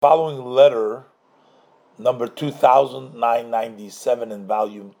Following letter number 2997 in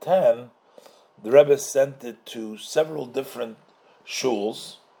volume 10, the Rebbe sent it to several different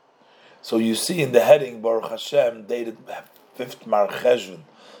shuls. So you see in the heading, Baruch Hashem, dated 5th Mar Cheshvan,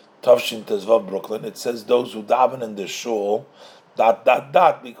 Tavshin Tezvav, Brooklyn, it says those who daven in the shul, ...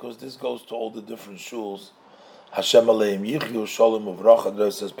 because this goes to all the different shuls. Hashem Aleim Yichyu, Shalom Uvracha, the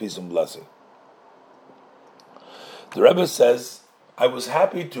Rebbe says peace and blessing. The Rebbe says, I was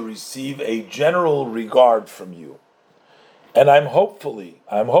happy to receive a general regard from you, and I'm hopeful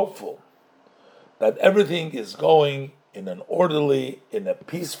that everything is going in an orderly, in a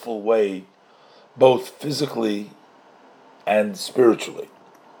peaceful way, both physically and spiritually.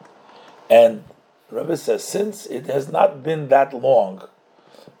 And the Rebbe says, since it has not been that long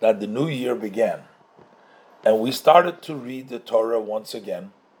that the new year began, and we started to read the Torah once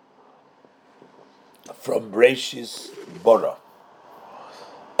again from Breishis Bora,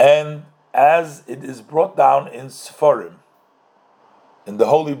 and as it is brought down in Sfarim, in the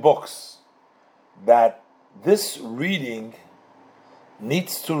holy books, that this reading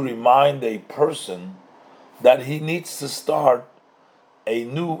needs to remind a person that he needs to start a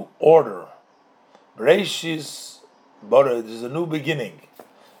new order. Breishis Bora, it is a new beginning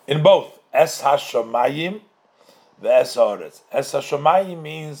in both Es HaShamayim ve Es HaOretz. Es HaShamayim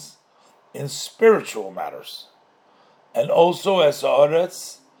means in spiritual matters, and also Es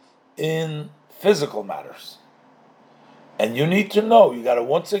HaOretz in physical matters. And you need to know, you got to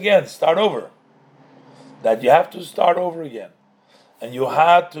once again start over, that you have to start over again. And you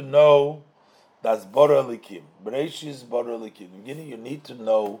had to know that's Bora Likim. Bereshis Bora Likim. In the beginning, you need to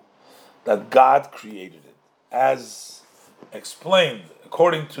know that God created it. As explained,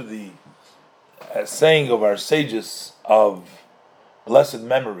 according to the saying of our sages of blessed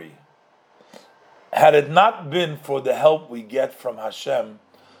memory, had it not been for the help we get from Hashem,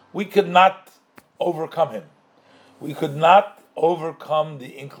 we could not overcome him. We could not overcome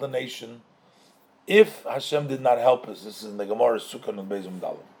the inclination if Hashem did not help us. This is in the Gemara Sukkah and Bezum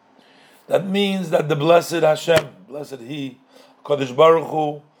Dalim. That means that the blessed Hashem, blessed He, Kodesh Baruch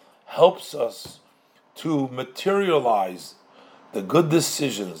Hu, helps us to materialize the good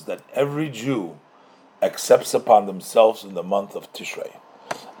decisions that every Jew accepts upon themselves in the month of Tishrei,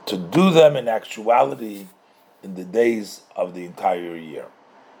 to do them in actuality in the days of the entire year.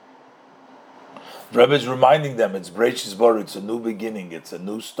 The Rebbe is reminding them, it's Breishis Bora, it's a new beginning, it's a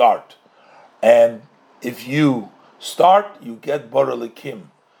new start. And if you start, you get Bora Likim.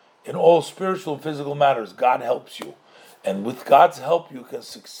 In all spiritual and physical matters, God helps you. And with God's help, you can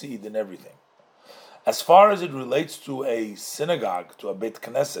succeed in everything. As far as it relates to a synagogue, to a Beit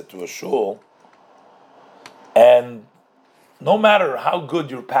Knesset, to a shul, and no matter how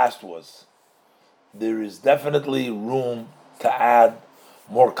good your past was, there is definitely room to add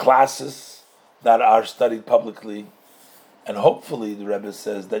more classes that are studied publicly. And hopefully, the Rebbe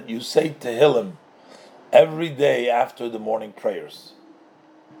says that you say Tehillim every day after the morning prayers,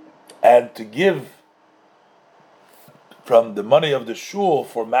 and to give from the money of the shul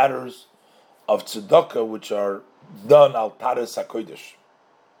for matters of tzedakah, which are done al tares hakodesh,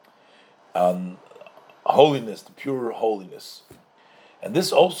 on holiness, the pure holiness. And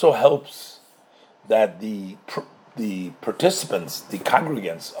this also helps that the participants, the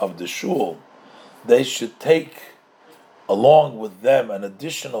congregants of the shul, they should take along with them an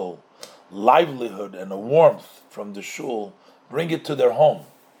additional livelihood and a warmth from the shul, bring it to their home.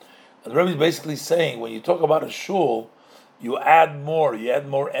 And the Rebbe is basically saying, when you talk about a shul, you add more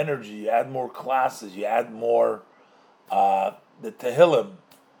energy, you add more classes, you add more the Tehillim,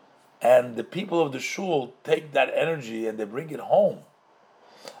 and the people of the shul take that energy and they bring it home.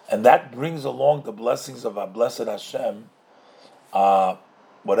 And that brings along the blessings of our blessed Hashem,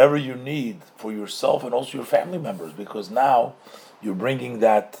 whatever you need for yourself and also your family members, because now you're bringing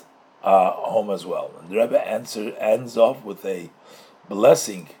that home as well. And the Rebbe ends off with a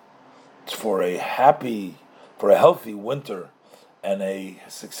blessing for a healthy winter and a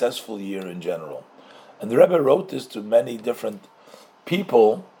successful year in general. And the Rebbe wrote this to many different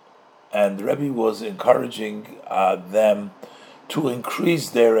people, and the Rebbe was encouraging them to increase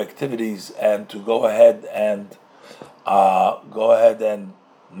their activities and to go ahead and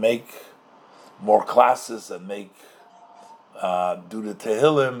make more classes and do the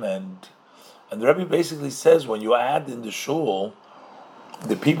Tehillim, and the Rebbe basically says when you add in the shul,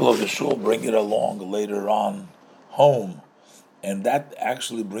 the people of the shul bring it along later on home, and that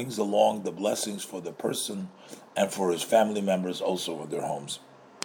actually brings along the blessings for the person and for his family members also in their homes.